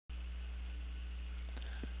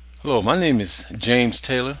Hello, my name is James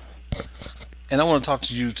Taylor, and I want to talk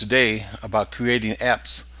to you today about creating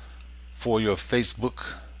apps for your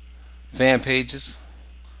Facebook fan pages.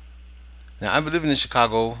 Now, I've been living in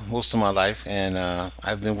Chicago most of my life, and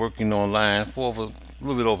I've been working online for a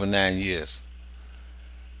little bit over 9 years.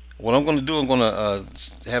 What I'm going to do, I'm going to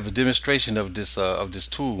have a demonstration of this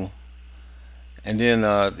tool, and then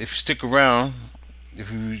if you stick around,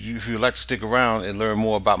 if you would like to stick around and learn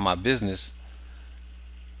more about my business,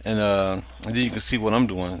 and then you can see what I'm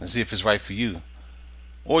doing and see if it's right for you.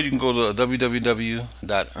 Or you can go to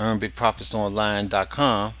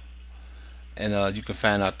www.earnbigprofitsonline.com and you can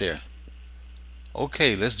find out there.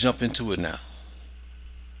 Okay, let's jump into it now.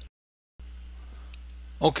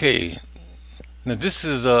 Okay, now this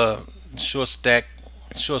is a short stack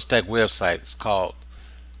website. It's called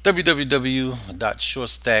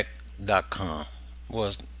www.shortstack.com.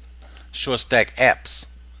 Well, short stack apps,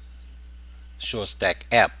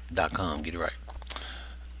 shortstackapp.com. Get it right.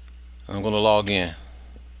 I'm going to log in. A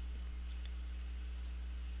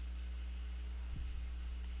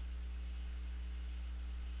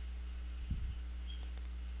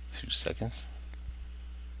few seconds.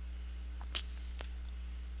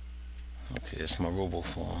 Okay, it's my robo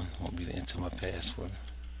phone. Want me to enter my password?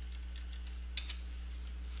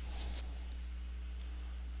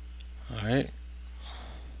 All right.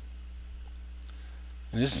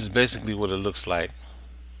 And this is basically what it looks like.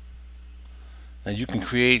 Now you can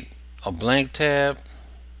create a blank tab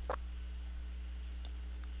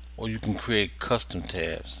or you can create custom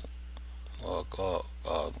tabs or, or,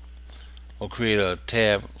 or, or create a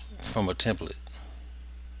tab from a template.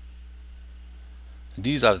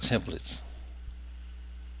 These are the templates.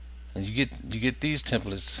 And you get these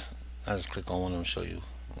templates. I just click on one of them and show you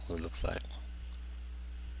what it looks like.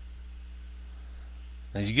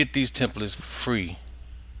 Now you get these templates for free.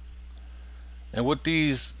 And what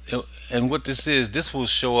this is, this will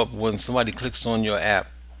show up when somebody clicks on your app.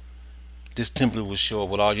 This template will show up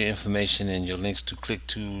with all your information and your links to click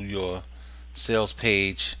to your sales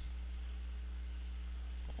page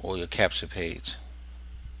or your capture page.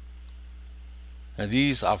 Now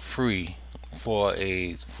these are free for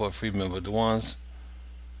a free member. The ones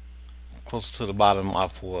closer to the bottom are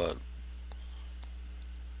for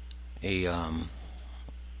a um,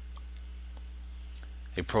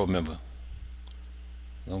 a pro member.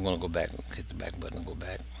 I'm gonna go back, hit the back button, and go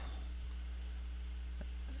back.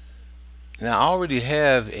 Now I already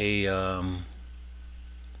have a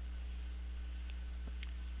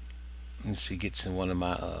let me see, gets in one of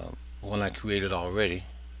my one I created already.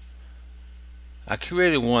 I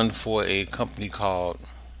created one for a company called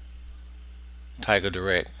Tiger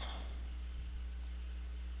Direct.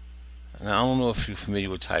 Now I don't know if you're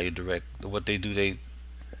familiar with Tiger Direct. What they do, they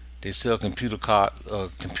sell computer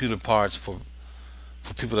parts for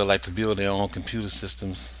people that like to build their own computer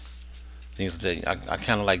systems, things like that. I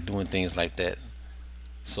kind of like doing things like that.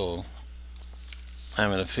 So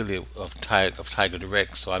I'm an affiliate of Tiger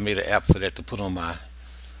Direct. So I made an app for that to put on my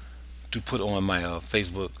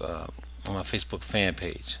Facebook fan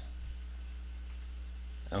page.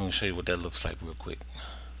 I'm gonna show you what that looks like real quick.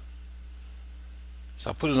 So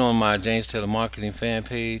I put it on my James Taylor Marketing fan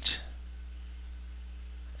page,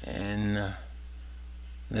 and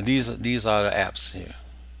now these are the apps here.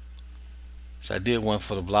 So I did one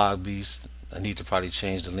for the Blog Beast. I need to probably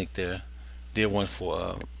change the link there. Did one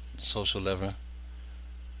for Social Lever,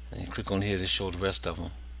 and you click on here to show the rest of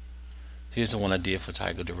them. Here's the one I did for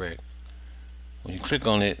Tiger Direct. When you click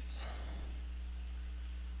on it,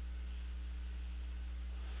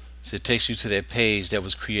 so it takes you to that page that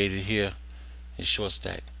was created here in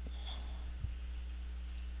ShortStack.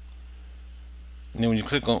 And then when you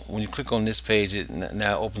click on this page, it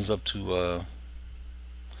now opens up to the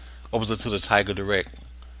Tiger Direct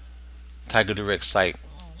site.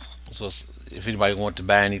 So if anybody wants to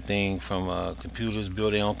buy anything from computers,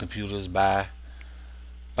 build their own computers, buy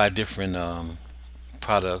different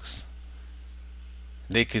products,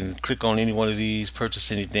 they can click on any one of these,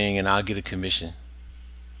 purchase anything, and I'll get a commission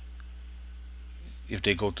if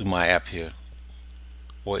they go through my app here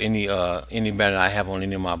or any banner I have on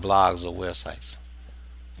any of my blogs or websites.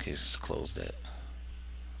 Okay, let's close that.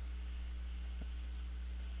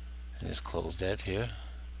 And let's close that here.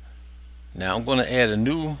 Now I'm going to add a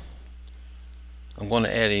new. I'm going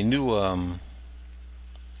to add a new. I'm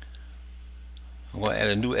going to add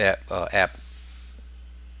a new app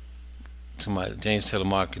to my James Taylor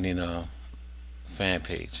Marketing fan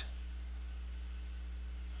page.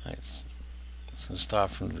 All right, so start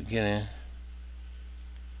from the beginning.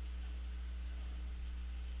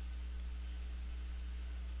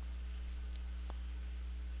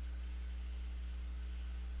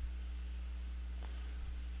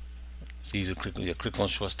 It's easy to click. Yeah, click on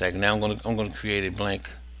short stack. Now I'm gonna create a blank.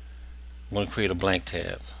 I'm gonna create a blank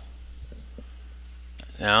tab.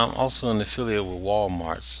 Now I'm also an affiliate with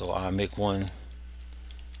Walmart, so I make one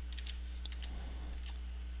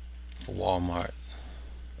for Walmart.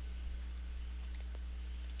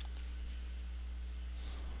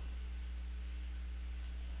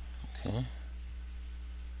 Okay.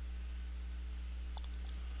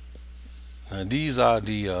 Now these are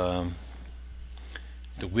the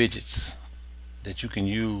widgets that you can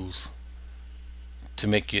use to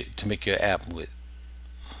make your app with.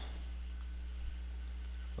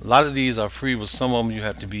 A lot of these are free, but some of them you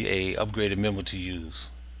have to be a upgraded member to use.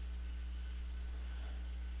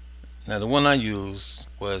 Now the one I used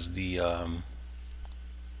was the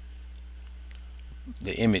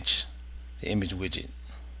image the image widget.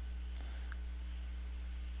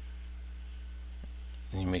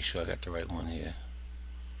 Let me make sure I got the right one here.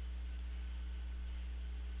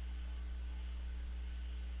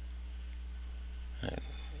 All right,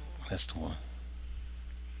 that's the one.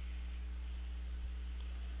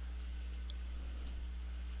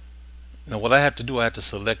 Now what I have to do, I have to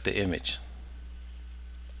select the image.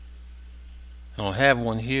 I don't have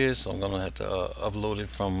one here, so I'm gonna have to upload it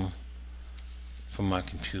from my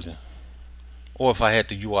computer. Or if I had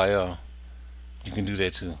the URL, you can do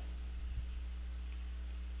that too.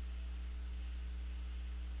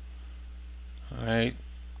 All right.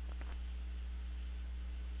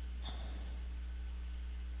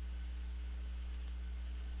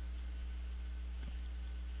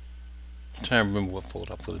 I'm trying to remember what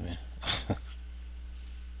folder I put it in.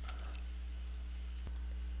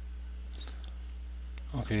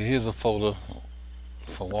 Okay, here's a folder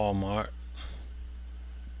for Walmart,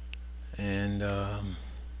 and let's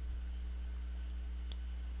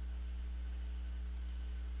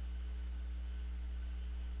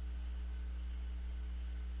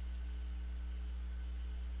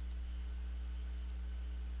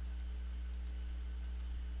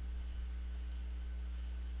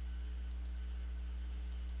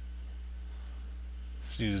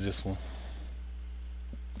use this one.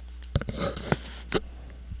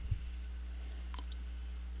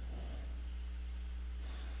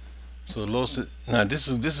 So now this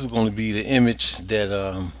is going to be the image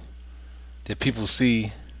that people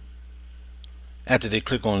see after they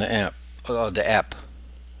click on the app. I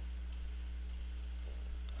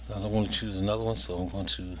don't want to choose another one, so I'm going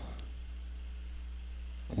to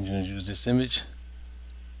use this image.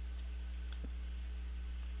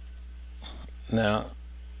 Now,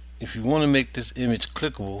 if you want to make this image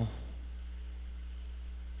clickable,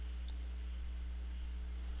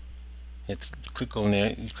 you have to click on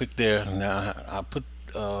there. You click there. Now I put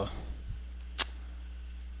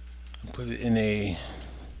it in a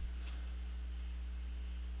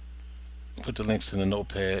put the links in the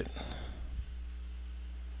notepad.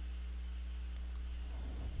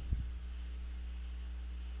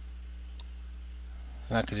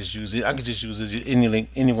 And I could just use it. I could just use any link,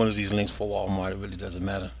 any one of these links for Walmart. It really doesn't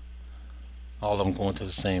matter. All of them going to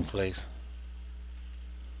the same place.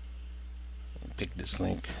 Pick this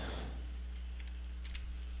link.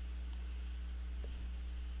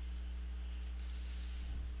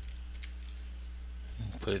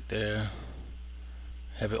 Put it there.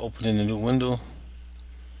 Have it open in a new window.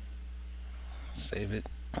 Save it.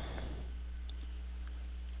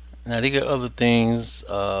 Now they got other things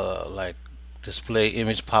like display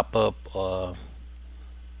image pop-up,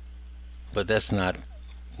 but that's not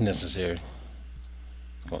necessary.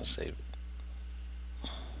 I'm going to save it.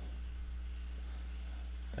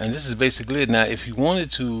 And this is basically it. Now if you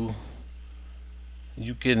wanted to,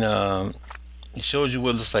 you can it shows you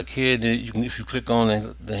what it looks like here. Then you can, if you click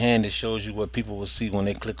on the hand, it shows you what people will see when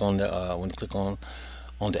they click on on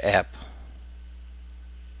the app.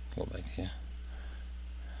 Go back here.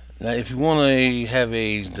 Now if you want to have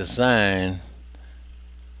a design,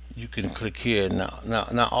 you can click here. Now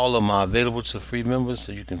not all of them are available to free members,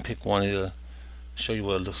 so you can pick one. It'll show you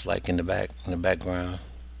what it looks like in the background.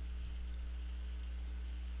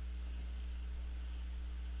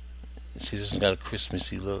 See, this has got a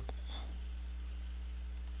Christmassy look.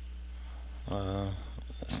 I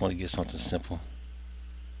just want to get something simple.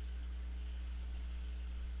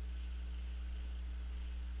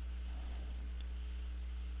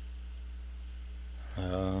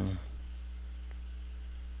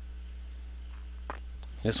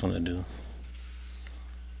 This one I do.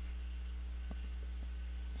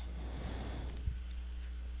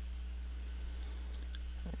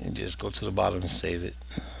 And just go to the bottom and save it.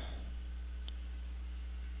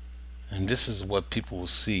 And this is what people will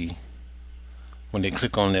see when they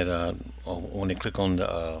click on that. Or when they click on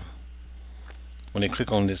the when they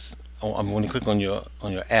click on this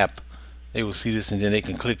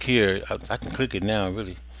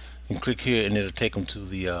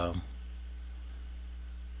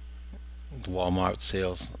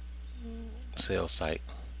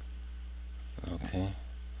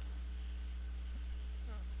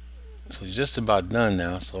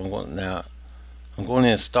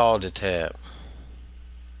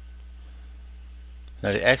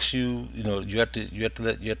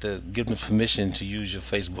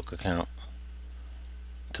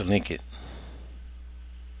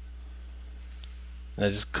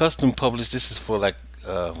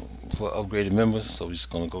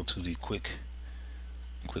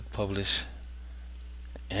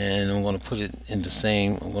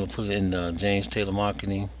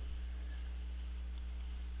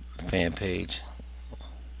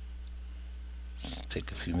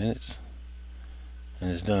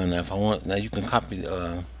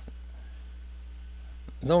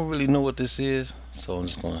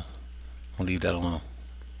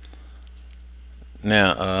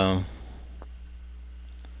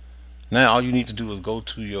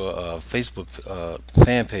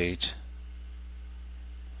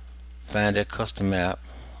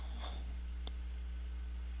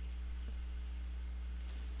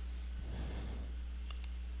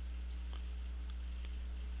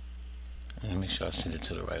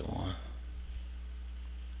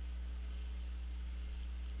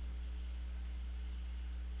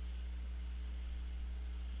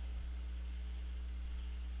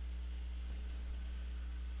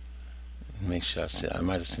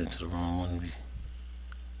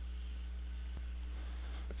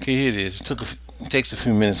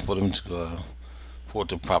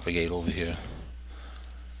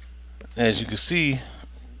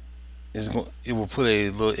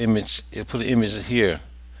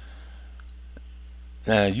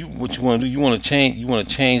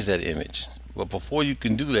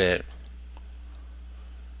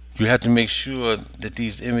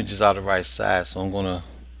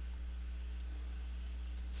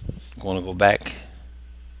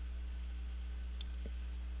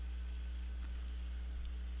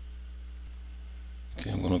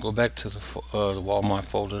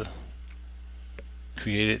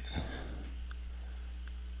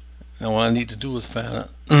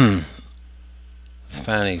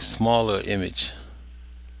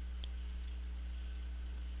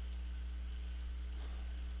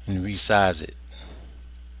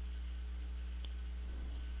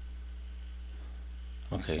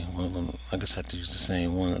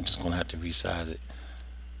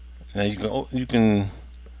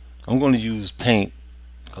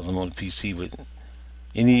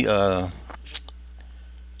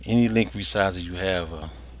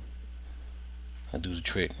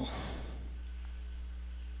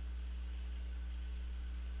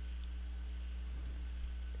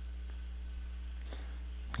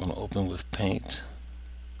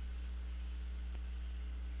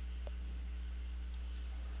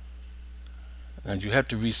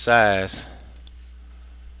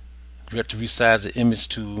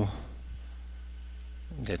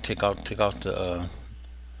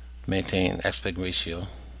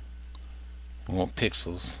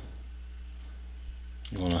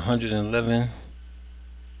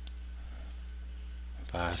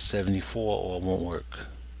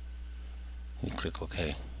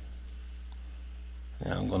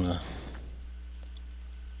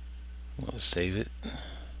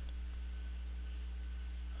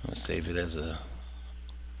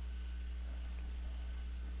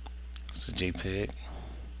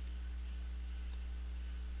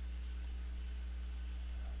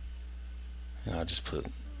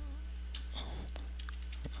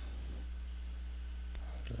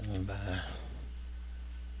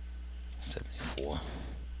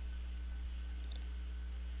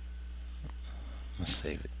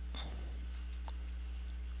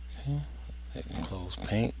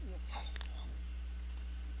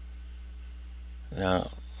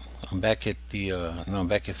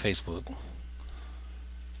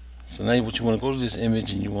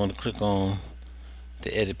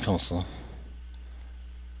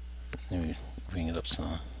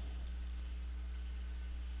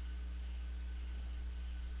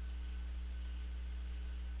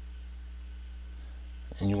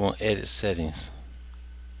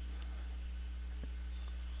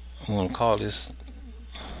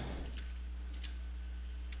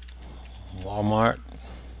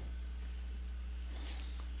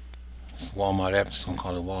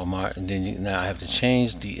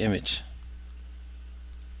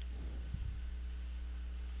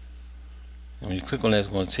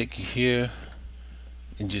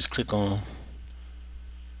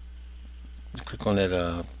You click on that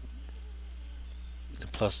the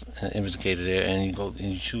plus indicator there, and you go and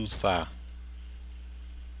you choose file.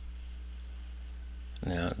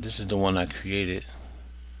 Now this is the one I created,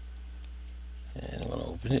 and I'm gonna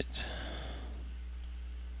open it.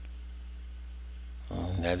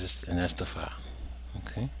 And that's the file.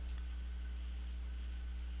 Okay.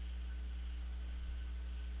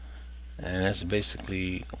 And that's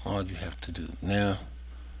basically all you have to do. Now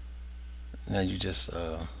you just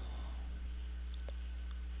you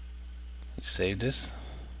save this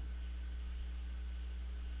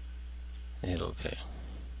and hit OK.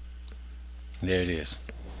 There it is.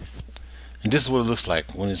 And this is what it looks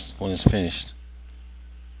like when it's finished.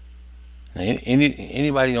 Now,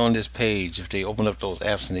 anybody on this page, if they open up those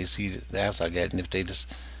apps and they see the apps I got, and if they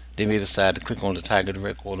may decide to click on the Tiger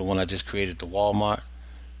Direct or the one I just created, the Walmart,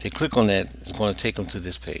 they click on that, it's going to take them to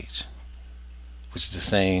this page, which is the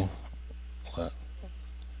same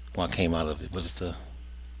one I came out of it, but it's the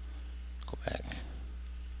go back.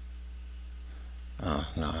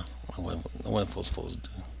 No, I wasn't supposed to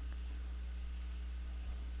do.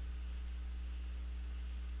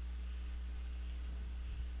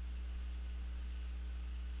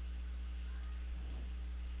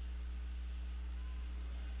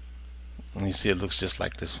 And you see it looks just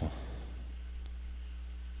like this one.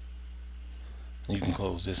 You can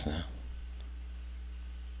close this now.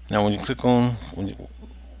 Now when you click on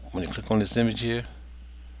this image here,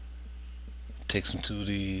 it takes them to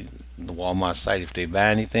the Walmart site. If they buy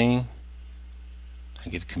anything, I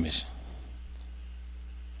get a commission.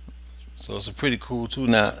 So it's a pretty cool tool.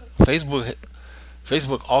 Now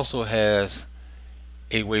Facebook also has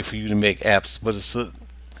a way for you to make apps, but it's a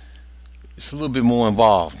little bit more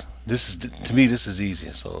involved. To me, this is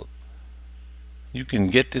easier. So you can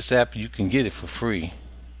get this app, you can get it for free,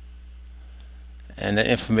 and the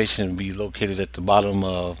information will be located at the bottom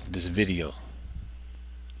of this video.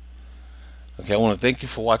 Okay, I want to thank you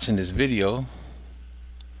for watching this video,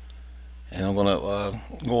 and I'm gonna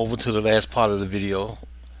go over to the last part of the video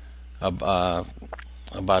about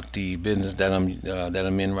the business that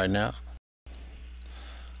I'm in right now.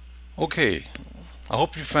 Okay, I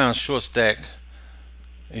hope you found ShortStack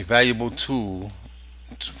a valuable tool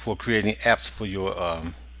for creating apps for your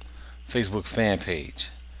Facebook fan page.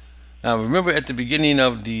 Now remember, at the beginning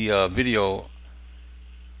of the video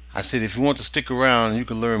I said if you want to stick around, you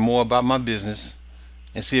can learn more about my business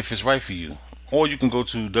and see if it's right for you, or you can go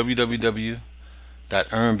to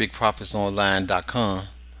www.earnbigprofitsonline.com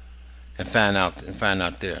and find out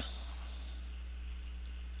there.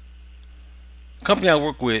 The company I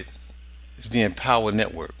work with is the Empower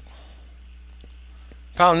Network.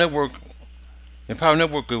 Empower Network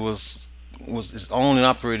is owned and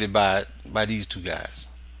operated by these two guys,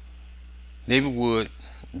 David Wood,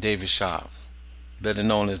 David Sharp, better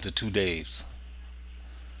known as the two Daves.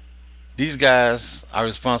 These guys are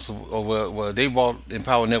responsible. Well, they bought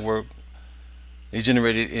Empower Network. They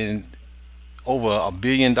generated in over $1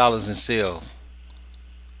 billion in sales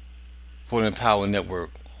for the Empower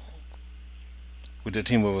Network with their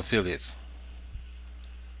team of affiliates.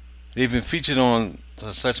 They've been featured on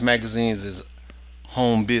such magazines as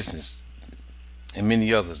Home Business and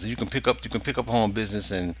many others. You can pick up Home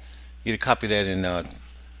Business and get a copy of that and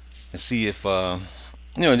see if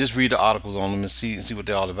just read the articles on them and see what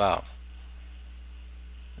they're all about.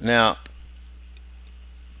 Now,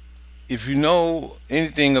 if you know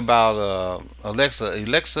anything about Alexa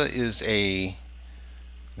is a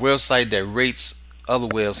website that rates other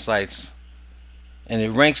websites, and it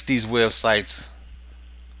ranks these websites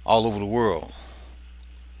all over the world.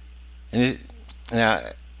 And now,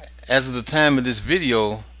 as of the time of this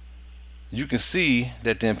video, you can see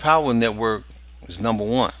that the Empower Network is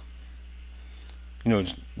 #1.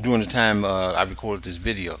 During the time I recorded this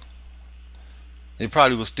video, it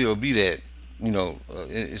probably will still be that.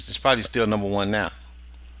 It's probably still #1 now.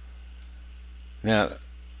 Now,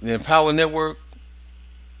 the Empower Network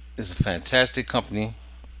is a fantastic company.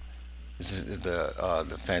 It's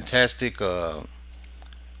the fantastic.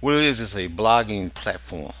 What it is a blogging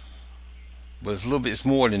platform, but it's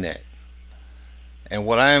more than that. And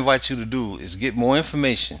what I invite you to do is get more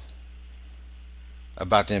information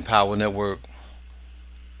about the Empower Network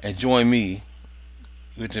and join me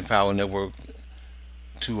with the Empower Network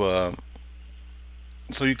to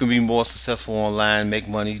so you can be more successful online, make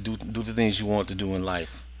money, do the things you want to do in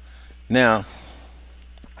life. Now,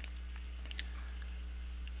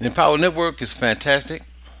 the Empower Network is fantastic,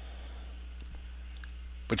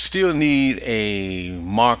 but still need a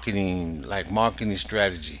marketing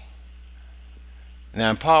strategy. Now,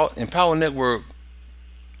 Empower Network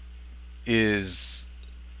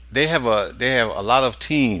they have a lot of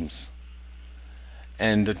teams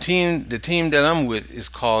And the team that I'm with is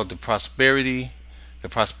called the Prosperity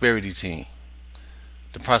Team.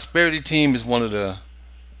 The Prosperity Team is one of the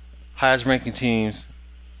highest ranking teams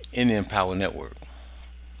in the Empower Network.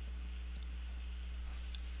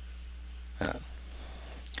 Now,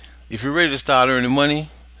 if you're ready to start earning money,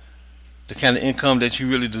 the kind of income that you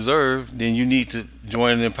really deserve, then you need to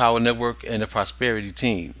join the Empower Network and the Prosperity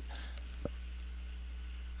Team.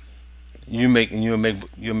 You'll make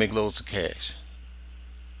loads of cash.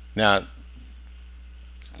 Now,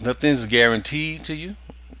 nothing's guaranteed to you.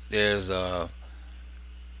 There's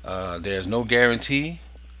there's no guarantee.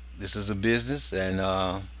 This is a business,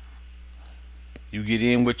 and you get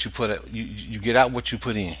in what you put. You get out what you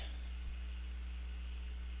put in.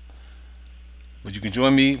 But you can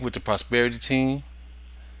join me with the Prosperity Team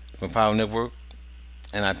from Power Network,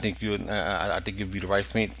 and I think it'd be the right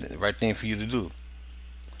thing for you to do.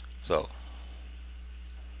 So,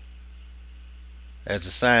 as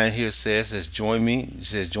the sign here says join me. It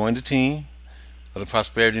says join the team of the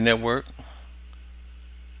Prosperity Network,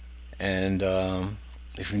 and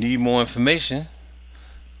if you need more information,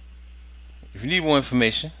 if you need more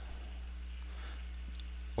information,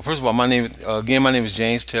 well, first of all, my name is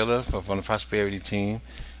James Taylor from the Prosperity Team.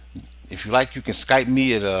 If you like, you can Skype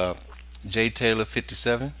me at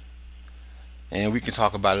jtaylor57, and we can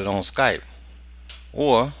talk about it on Skype.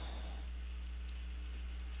 Or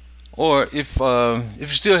if you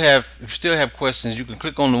still have questions, you can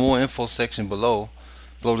click on the more info section below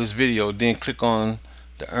this video. Then click on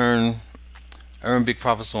the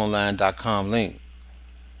earnbigprofitsonline.com link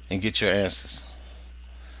and get your answers.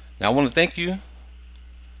 Now, I want to thank you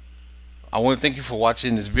for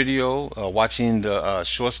watching this video, watching the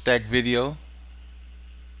short stack video,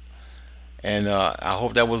 and I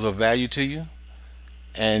hope that was of value to you.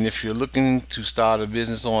 And if you're looking to start a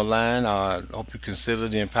business online, I hope you consider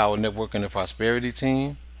the Empower Network and the Prosperity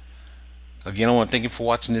Team. Again, I want to thank you for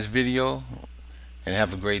watching this video, and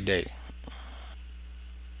have a great day.